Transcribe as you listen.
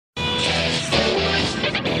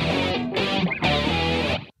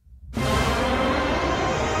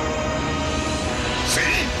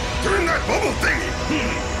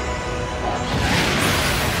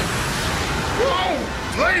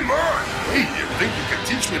think you can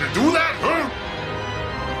teach me to do that, huh?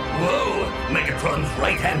 Whoa! Megatron's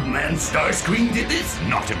right-hand man Starscream did this?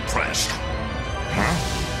 Not impressed.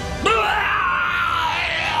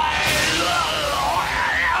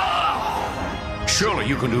 Surely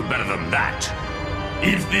you can do better than that.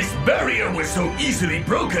 If this barrier was so easily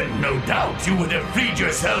broken, no doubt you would have freed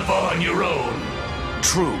yourself on your own.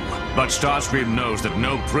 True, but Starscream knows that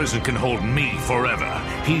no prison can hold me forever.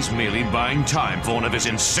 He's merely buying time for one of his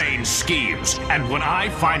insane schemes. And when I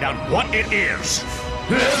find out what it is...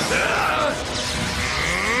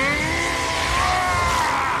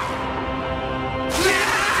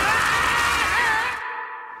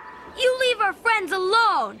 You leave our friends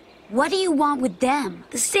alone! What do you want with them?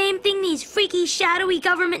 The same thing these freaky, shadowy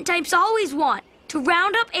government types always want. To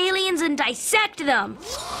round up aliens and dissect them.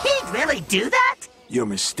 He'd really do that? You're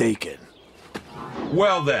mistaken.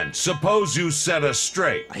 Well then, suppose you set us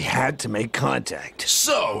straight. I had to make contact.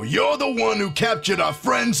 So, you're the one who captured our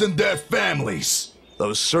friends and their families.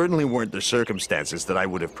 Those certainly weren't the circumstances that I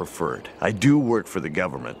would have preferred. I do work for the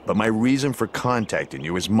government, but my reason for contacting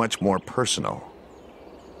you is much more personal.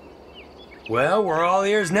 Well, we're all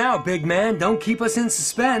ears now, big man. Don't keep us in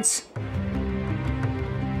suspense.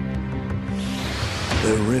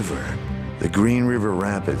 The river. The Green River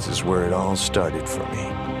Rapids is where it all started for me.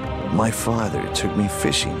 My father took me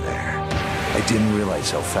fishing there. I didn't realize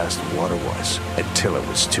how fast the water was until it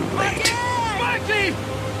was too late. Mikey!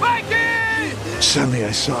 Mikey! Suddenly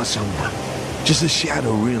I saw someone. Just a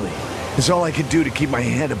shadow, really. It's all I could do to keep my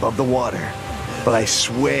head above the water. But I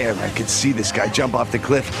swear I could see this guy jump off the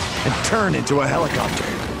cliff and turn into a helicopter.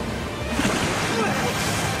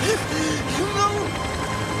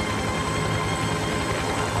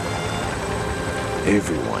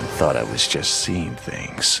 Everyone thought I was just seeing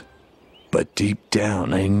things. But deep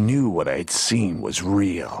down, I knew what I'd seen was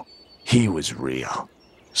real. He was real.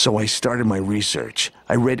 So I started my research.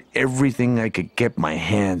 I read everything I could get my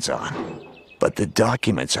hands on. But the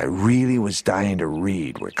documents I really was dying to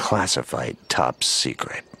read were classified top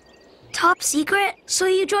secret. Top secret? So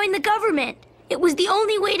you joined the government. It was the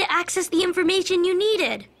only way to access the information you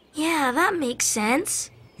needed. Yeah, that makes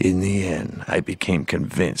sense. In the end, I became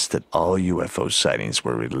convinced that all UFO sightings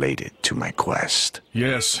were related to my quest.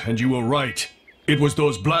 Yes, and you were right. It was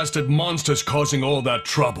those blasted monsters causing all that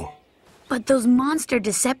trouble. But those monster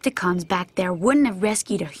Decepticons back there wouldn't have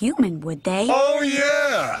rescued a human, would they? Oh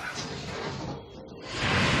yeah!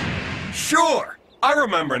 Sure, I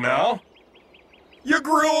remember now. You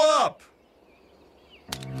grew up!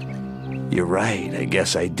 You're right, I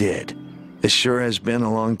guess I did. It sure has been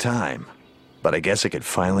a long time. But I guess I could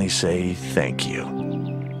finally say thank you.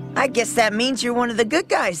 I guess that means you're one of the good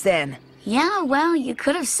guys then. Yeah, well, you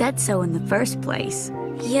could have said so in the first place.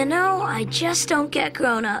 You know, I just don't get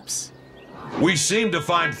grown-ups. We seem to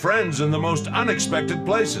find friends in the most unexpected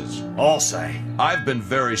places. I'll say. I've been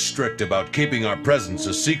very strict about keeping our presence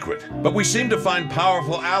a secret, but we seem to find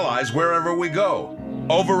powerful allies wherever we go.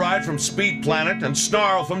 Override from Speed Planet and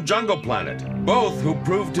Snarl from Jungle Planet, both who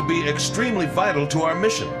proved to be extremely vital to our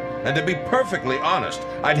mission. And to be perfectly honest,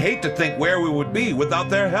 I'd hate to think where we would be without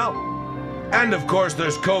their help. And of course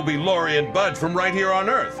there's Kobe, Lori, and Bud from right here on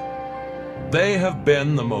Earth. They have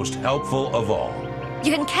been the most helpful of all.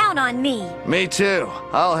 You can count on me. Me too.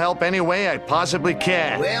 I'll help any way I possibly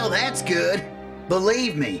can. Well, that's good.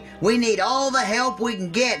 Believe me, we need all the help we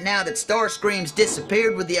can get now that Starscream's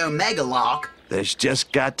disappeared with the Omega Lock. There's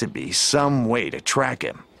just got to be some way to track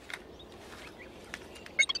him.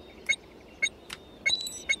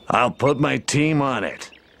 I'll put my team on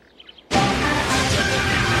it.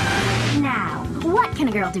 Now, what can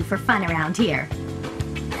a girl do for fun around here?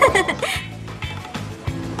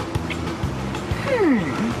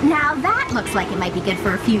 Now that looks like it might be good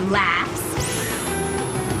for a few laughs.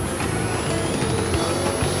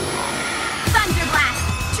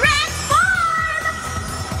 Thunderblast, transform!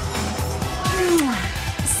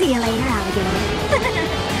 See you later, alligator.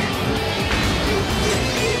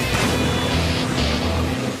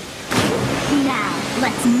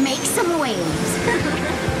 Let's make some waves.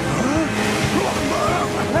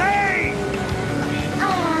 Hey!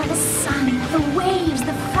 Ah, the sun, the waves,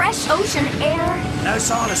 the fresh ocean air. No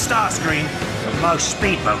sign of Starscream, but most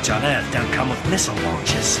speedboats on Earth don't come with missile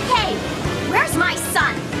launchers. Hey, where's my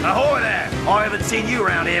son? Ahoy there! I haven't seen you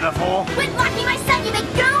around here before. Quit blocking my son, you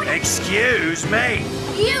big goon! Excuse me.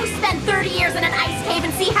 You spent 30 years in an ice cave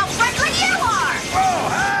and see how friendly you are! Oh,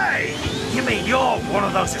 hey! You mean you're one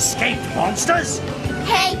of those escaped monsters?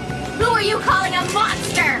 Hey, who are you calling a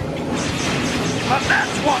monster? But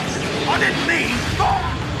that's what I didn't mean. Oh.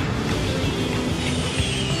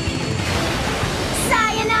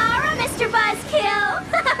 Sayonara, Mr. Buzzkill.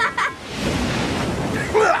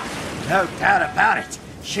 No doubt about it.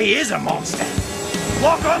 She is a monster.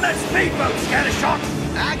 Walk on that speedboat, Scattershot!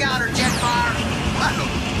 I got her, Jetfire. Uh-oh.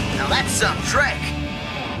 Now that's some trick.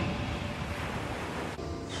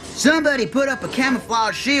 Somebody put up a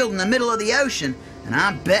camouflage shield in the middle of the ocean, and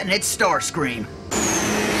I'm betting it's Starscream.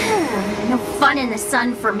 No fun in the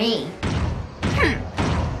sun for me.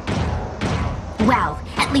 Well,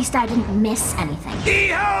 at least I didn't miss anything.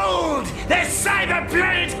 Behold! The cyber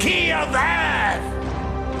planet key of Earth!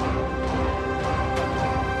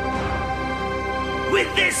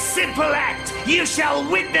 With this simple act, you shall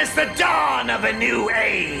witness the dawn of a new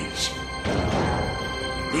age.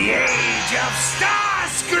 The age of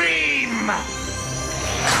Starscream!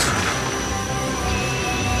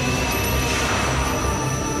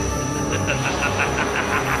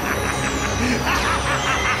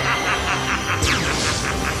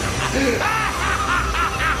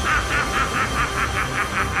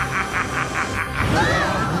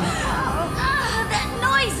 That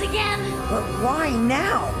noise again! But why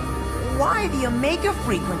now? Why the Omega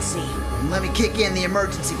frequency? Let me kick in the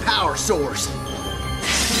emergency power source.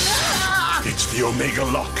 It's the Omega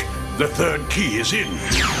lock. The third key is in.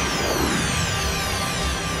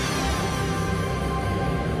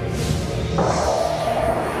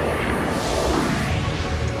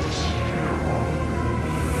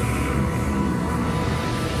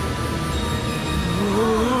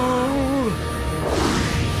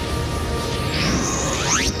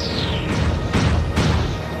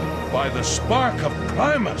 By the spark of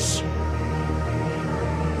Primus.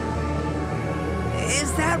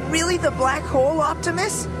 Is that really the black hole,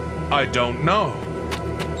 Optimus? I don't know.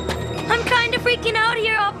 I'm kind of freaking out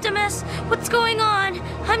here, Optimus. What's going on?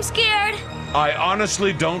 I'm scared. I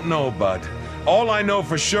honestly don't know, Bud. All I know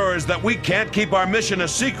for sure is that we can't keep our mission a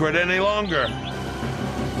secret any longer.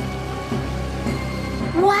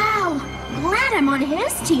 Wow! Glad I'm on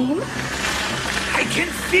his team. I can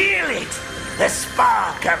feel it! The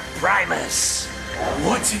spark of Primus.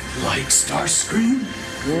 What's it like, Starscream?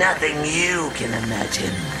 Nothing you can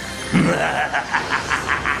imagine.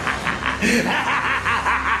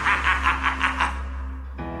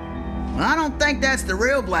 I don't think that's the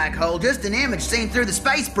real black hole, just an image seen through the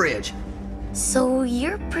space bridge. So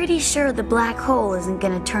you're pretty sure the black hole isn't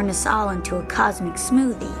gonna turn us all into a cosmic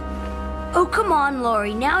smoothie? Oh, come on,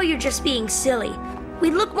 Lori. Now you're just being silly.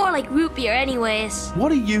 We'd look more like root beer anyways.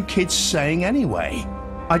 What are you kids saying anyway?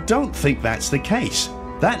 I don't think that's the case.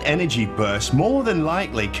 That energy burst more than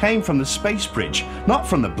likely came from the space bridge, not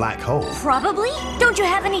from the black hole. Probably? Don't you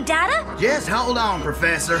have any data? Just hold on,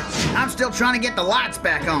 Professor. I'm still trying to get the lights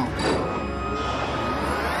back on.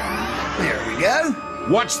 There we go.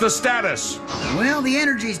 What's the status? Well, the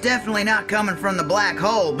energy's definitely not coming from the black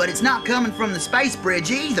hole, but it's not coming from the space bridge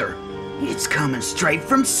either. It's coming straight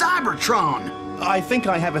from Cybertron. I think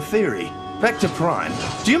I have a theory. Vector Prime,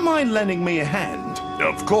 do you mind lending me a hand?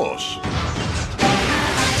 Of course.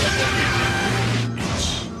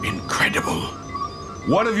 It's incredible.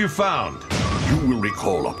 What have you found? You will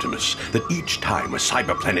recall, Optimus, that each time a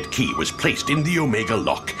cyberplanet key was placed in the Omega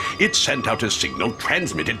lock, it sent out a signal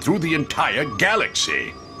transmitted through the entire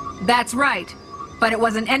galaxy. That's right. But it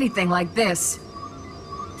wasn't anything like this.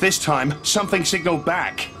 This time, something signaled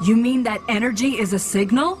back. You mean that energy is a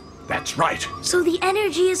signal? That's right. So the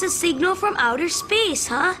energy is a signal from outer space,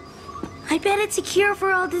 huh? I bet it's a cure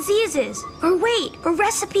for all diseases. Or wait, a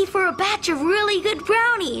recipe for a batch of really good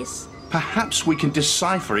brownies. Perhaps we can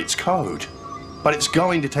decipher its code. But it's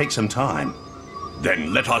going to take some time.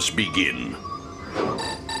 Then let us begin.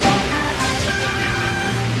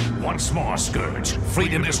 Once more, Scourge.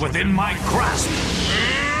 Freedom is within my grasp.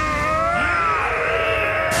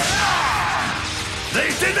 They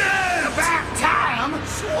did it! About time!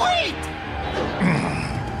 Sweet!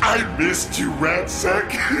 I missed you,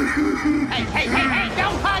 Ratsack. Hey,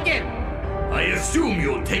 don't hug him! I assume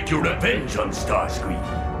you'll take your revenge on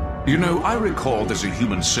Starscream. You know, I recall there's a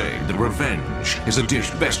human saying that revenge is a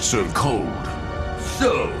dish best served cold.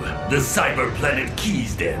 So, the cyber planet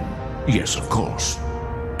keys then? Yes, of course.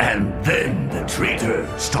 And then the traitor.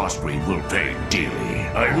 Starscream will pay dearly.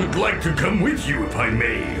 I would like to come with you if I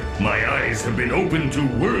may. My eyes have been opened to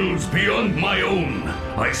worlds beyond my own.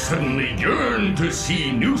 I suddenly yearn to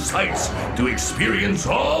see new sights, to experience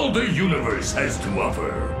all the universe has to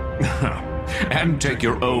offer. And take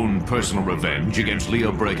your own personal revenge against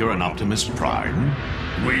Leo Breaker and Optimus Prime?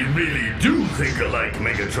 We really do think alike,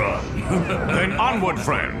 Megatron. Then onward,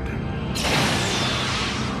 friend.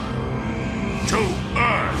 To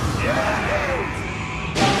Earth!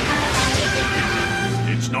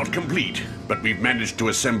 It's not complete, but we've managed to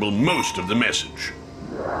assemble most of the message.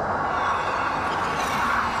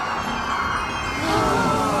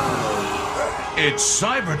 It's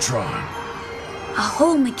Cybertron. A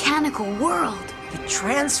whole mechanical world. The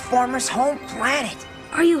Transformers' home planet.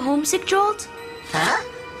 Are you homesick, Jolt? Huh?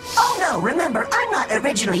 Oh no, remember, I'm not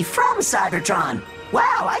originally from Cybertron.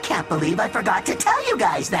 Wow, I can't believe I forgot to tell you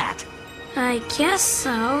guys that. I guess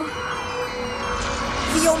so.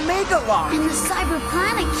 The Omega Lock. And the Cyber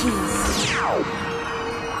Planet keys.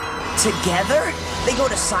 Together, they go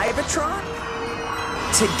to Cybertron?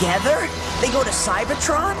 Together, they go to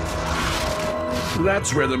Cybertron?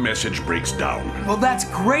 That's where the message breaks down. Well, that's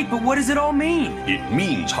great, but what does it all mean? It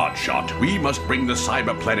means, Hotshot, we must bring the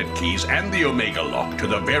Cyber Planet keys and the Omega Lock to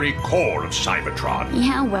the very core of Cybertron.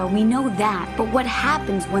 Yeah, well, we know that, but what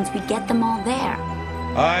happens once we get them all there?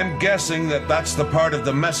 I'm guessing that that's the part of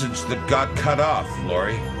the message that got cut off,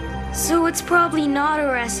 Lori. So it's probably not a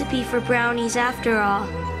recipe for brownies after all.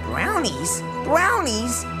 Brownies?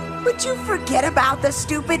 Brownies? Would you forget about the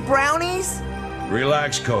stupid brownies?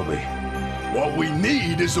 Relax, Kobe. What we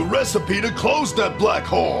need is a recipe to close that black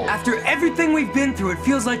hole. After everything we've been through, it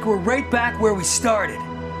feels like we're right back where we started.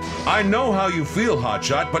 I know how you feel,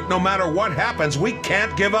 Hotshot, but no matter what happens, we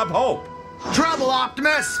can't give up hope. Trouble,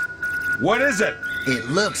 Optimus! What is it? It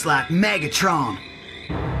looks like Megatron.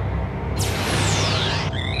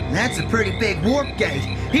 That's a pretty big warp gate.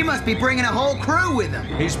 He must be bringing a whole crew with him.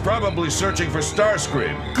 He's probably searching for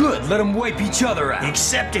Starscream. Good, let them wipe each other out.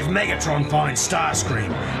 Except if Megatron finds Starscream.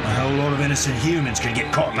 A whole lot of innocent humans could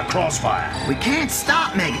get caught in the crossfire. We can't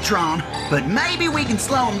stop Megatron, but maybe we can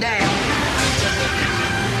slow him down.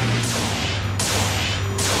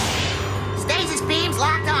 Stasis beams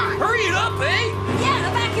locked on. Hurry it up, eh? Yeah,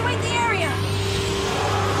 evacuate the area.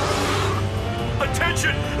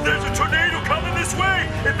 Attention! There's a tornado coming this way!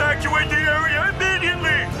 Evacuate the area immediately!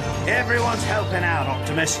 Everyone's helping out,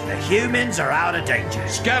 Optimus. The humans are out of danger.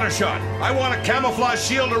 Scattershot, I want a camouflage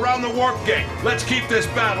shield around the warp gate. Let's keep this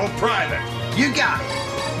battle private. You got it.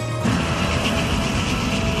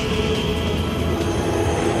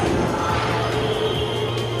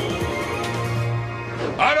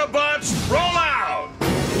 Autobots, roll out!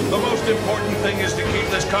 The most important thing is to keep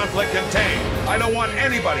this conflict contained. I don't want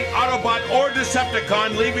anybody, Autobot or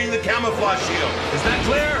Decepticon, leaving the camouflage shield. Is that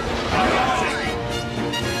clear?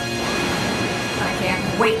 I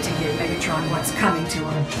can't wait to give Megatron what's coming to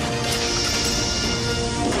him.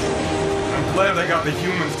 I'm glad they got the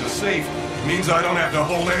humans to safety. Means I don't have to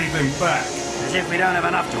hold anything back. As if we don't have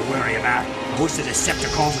enough to worry about. Most of the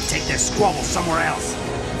Decepticons will take their squabbles somewhere else.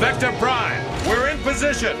 Vector Prime, we're in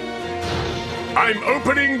position. I'm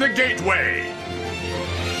opening the gateway.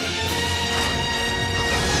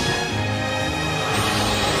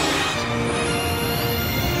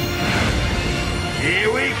 Here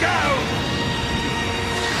we go!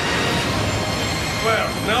 Well,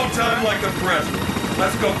 no time like the present.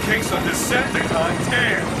 Let's go kick some Decepticon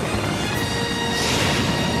tail.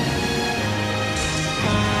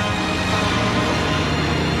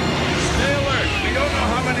 Stay alert. We don't know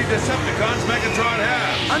how many Decepticons Megatron has.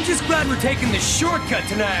 I'm just glad we're taking the shortcut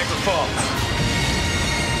to Niagara Falls.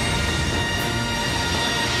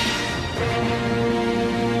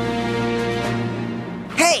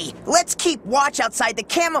 Hey, let's keep watch outside the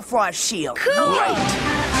camouflage shield. Cool!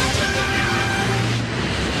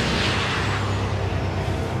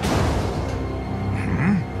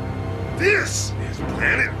 This is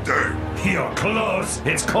planet Dirt. You're close.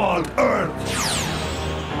 It's called Earth.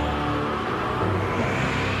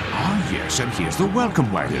 Ah, yes, and here's the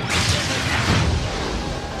welcome wagon.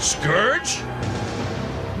 Scourge?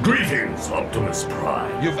 Greetings, Optimus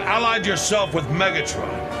Prime. You've allied yourself with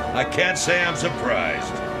Megatron. I can't say I'm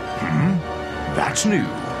surprised. That's new.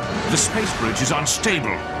 The space bridge is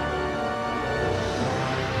unstable.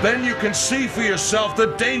 Then you can see for yourself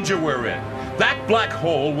the danger we're in. That black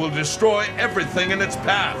hole will destroy everything in its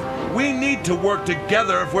path. We need to work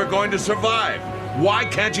together if we're going to survive. Why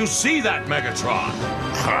can't you see that, Megatron?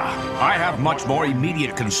 I have much more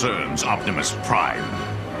immediate concerns, Optimus Prime.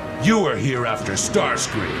 You were here after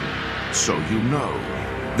Starscream. So you know.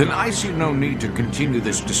 Then I see no need to continue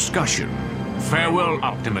this discussion. Farewell,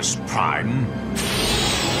 Optimus Prime.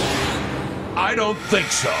 I don't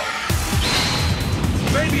think so.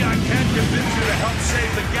 Maybe I can't convince you to help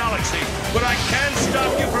save the galaxy, but I can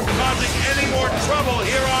stop you from causing any more trouble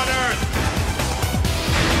here on Earth.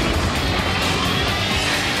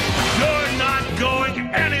 You're not going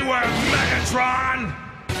anywhere, Megatron!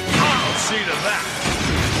 I'll see to that.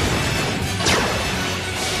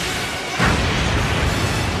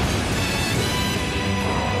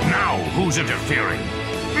 Now, who's interfering?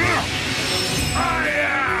 I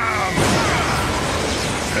am!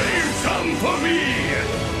 Save some for me!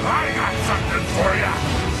 I got something for you!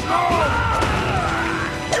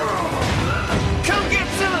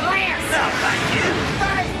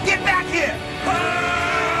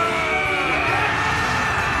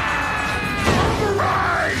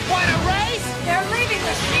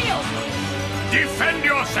 Defend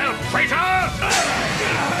yourself, traitor!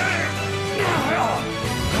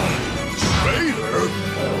 Traitor?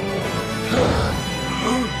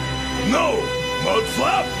 No!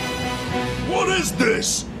 Mudflap? What is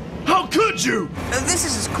this? How could you? This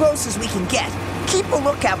is as close as we can get. Keep a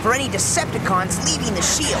lookout for any Decepticons leaving the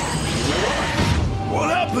shield. What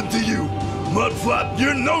happened to you? Mudflap,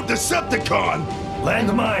 you're no Decepticon!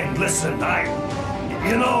 Landmine, listen,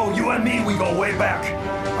 you know, you and me, we go way back.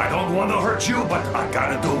 I don't want to hurt you, but I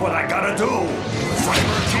gotta do what I gotta do.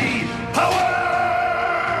 Cyber key, power!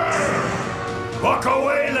 Walk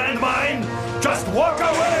away, Landmine! Just walk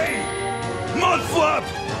away! Mudflap!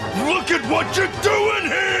 Look at what you're doing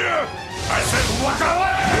here! I said walk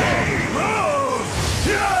away! Oh!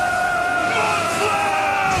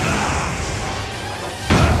 Mudflap!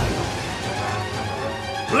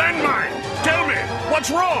 Landmine, tell me, what's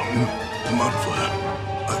wrong? Mudflap,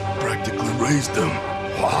 I practically raised them.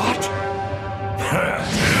 What?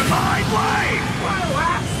 My wife! Well,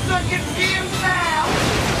 I'm so confused now!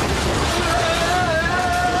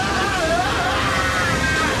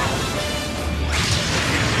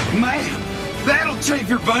 Man, that'll chafe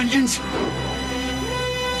your bunions.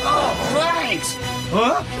 Oh, thanks.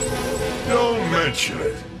 Huh? Don't mention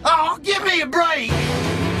it. Oh, give me a break.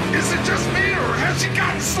 Is it just me, or has she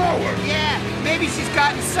gotten slower? Yeah, maybe she's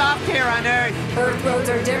gotten soft here on Earth. Earth roads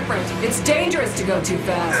are different. It's dangerous to go too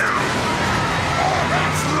fast. Oh,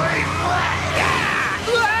 that's late.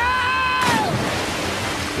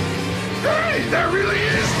 Hey, that really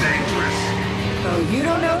is dangerous. Oh, you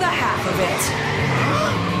don't know the half of it.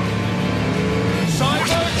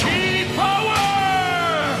 Cyber key power!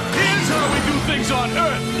 Here's how we do things on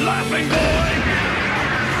Earth, laughing boy!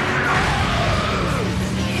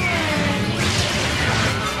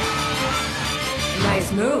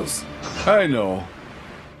 Nice moves. I know.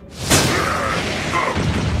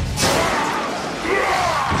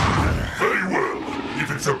 Very well. If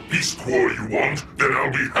it's a beast war you want, then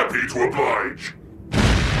I'll be happy to oblige.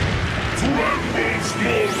 Tremble,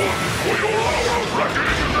 small one, for your hour of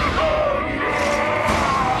reckoning is at hand!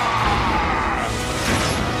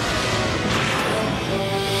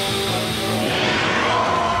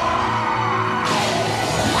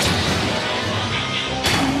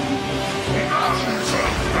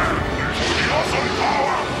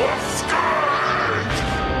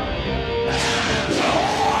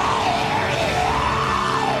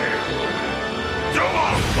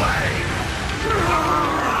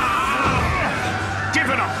 Give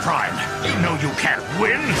it up, Prime. You know you can't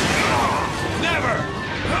win. Never.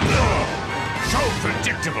 So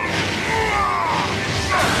predictable.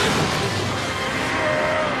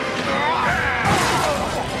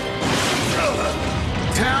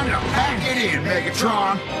 Time to pack it in,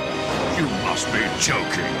 Megatron. You must be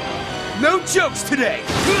joking. No jokes today!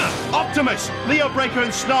 Optimus! Leo Breaker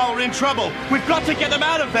and Snarl are in trouble! We've got to get them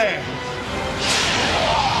out of there!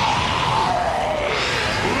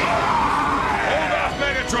 Hold off,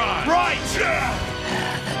 Megatron! Right!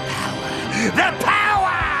 The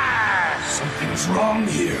power! Something's wrong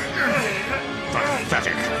here.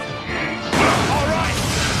 Pathetic. All right,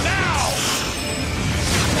 now!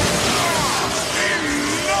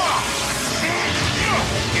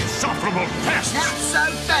 Insufferable pests! Not so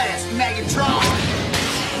fast, Megatron!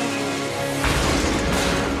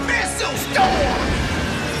 Missile storm!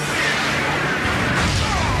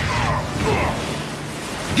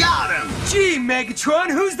 Got him! Gee, Megatron,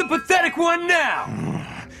 who's the pathetic one now?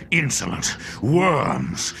 Insolent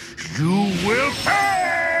worms, you will pay!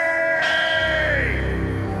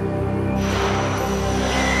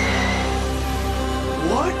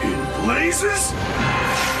 What in blazes?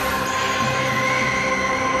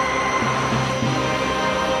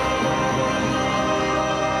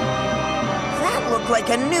 That looked like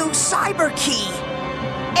a new cyber key.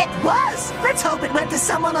 It was! Let's hope it went to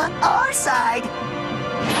someone on our side.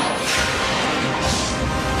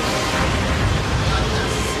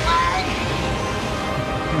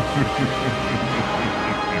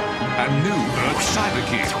 A new Earth Cyber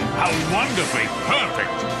Key. How wonderfully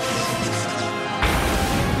perfect!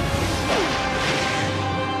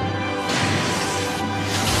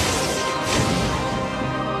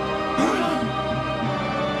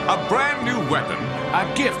 A brand new weapon. A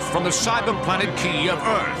gift from the Cyber Planet Key of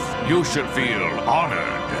Earth. You should feel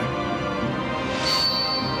honored.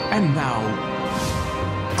 And now,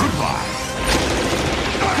 goodbye.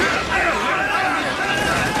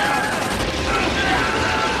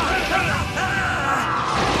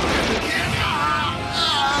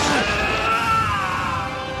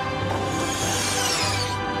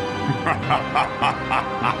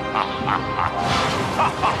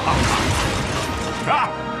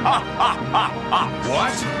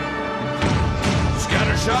 What?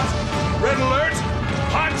 Scatter shot? Red alert?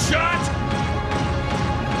 Hot shot?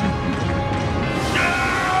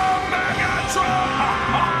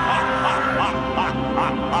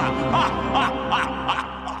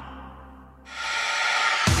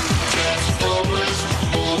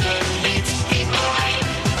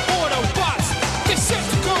 Autobots,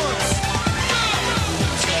 Decepticons!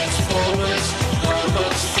 Transformers,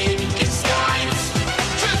 robots in disguise.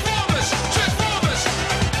 Transformers! Transformers!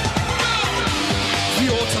 The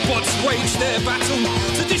Autobots wage their battle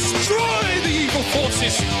to destroy the evil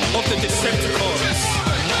forces of the Decepticons.